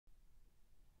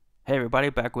Hey everybody,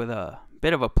 back with a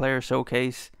bit of a player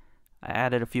showcase. I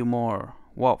added a few more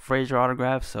Walt Frazier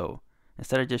autographs, so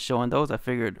instead of just showing those, I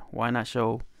figured why not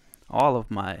show all of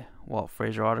my Walt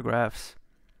Frazier autographs.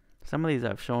 Some of these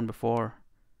I've shown before.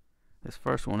 This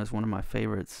first one is one of my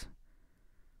favorites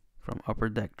from Upper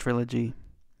Deck Trilogy.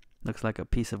 Looks like a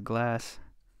piece of glass.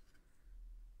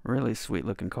 Really sweet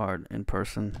looking card in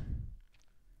person.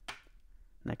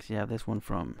 Next you have this one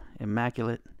from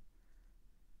Immaculate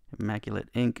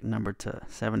Ink, numbered to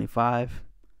 75.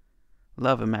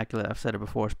 Love Immaculate, I've said it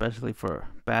before, especially for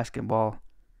basketball.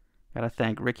 Gotta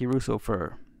thank Ricky Russo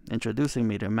for introducing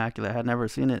me to Immaculate. I had never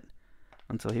seen it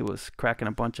until he was cracking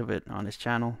a bunch of it on his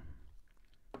channel.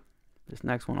 This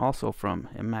next one also from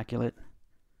Immaculate.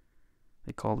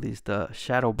 They call these the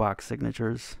Shadow Box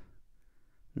signatures,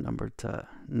 numbered to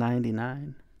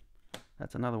 99.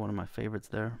 That's another one of my favorites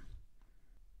there.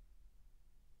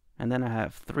 And then I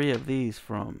have 3 of these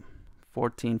from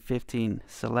 14-15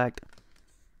 Select.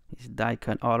 These die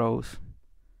cut autos.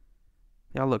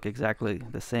 They all look exactly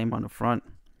the same on the front,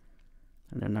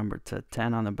 and they're numbered to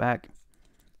 10 on the back.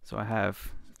 So I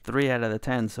have 3 out of the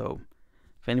 10. So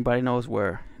if anybody knows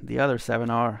where the other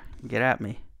 7 are, get at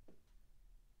me.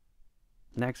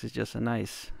 Next is just a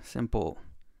nice, simple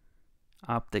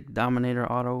Optic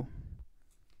Dominator auto.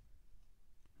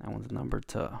 That one's numbered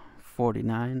to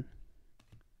 49.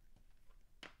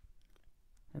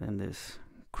 And then this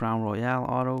Crown Royale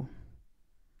auto.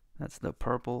 That's the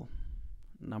purple,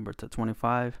 numbered to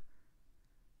 25.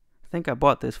 I think I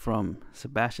bought this from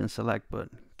Sebastian Select, but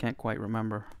can't quite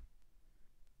remember.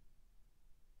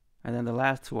 And then the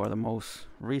last 2 are the most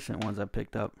recent ones I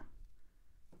picked up.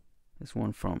 This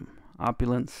one from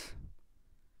Opulence,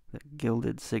 the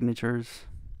Gilded Signatures.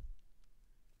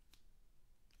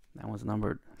 That one's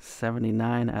numbered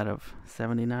 79 out of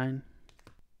 79.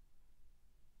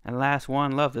 And last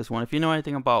one, love this one. If you know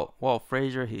anything about Walt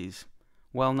Frazier, he's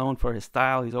well known for his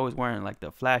style. He's always wearing like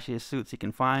the flashiest suits he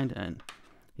can find, and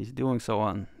he's doing so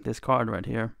on this card right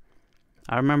here.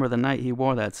 I remember the night he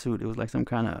wore that suit. It was like some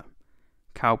kind of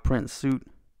cow print suit.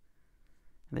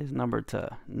 It is numbered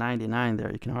to 99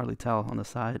 there. You can hardly tell on the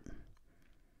side.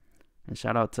 And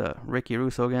shout out to Ricky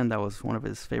Russo again. That was one of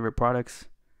his favorite products.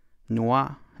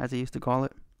 Noir, as he used to call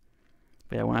it.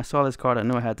 But yeah, when I saw this card, I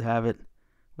knew I had to have it.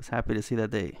 Was happy to see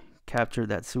that they captured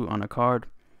that suit on a card,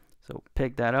 so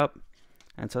pick that up.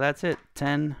 And so that's it,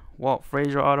 10 Walt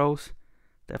Frazier autos.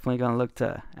 Definitely gonna look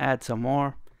to add some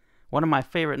more. One of my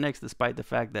favorite Knicks, despite the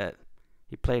fact that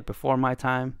he played before my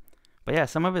time. But yeah,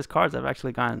 some of his cards have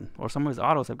actually gotten, or some of his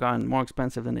autos have gotten more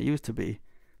expensive than they used to be.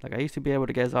 Like I used to be able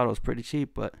to get his autos pretty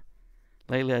cheap, but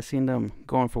lately I've seen them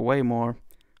going for way more.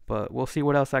 But we'll see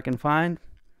what else I can find,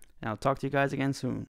 and I'll talk to you guys again soon.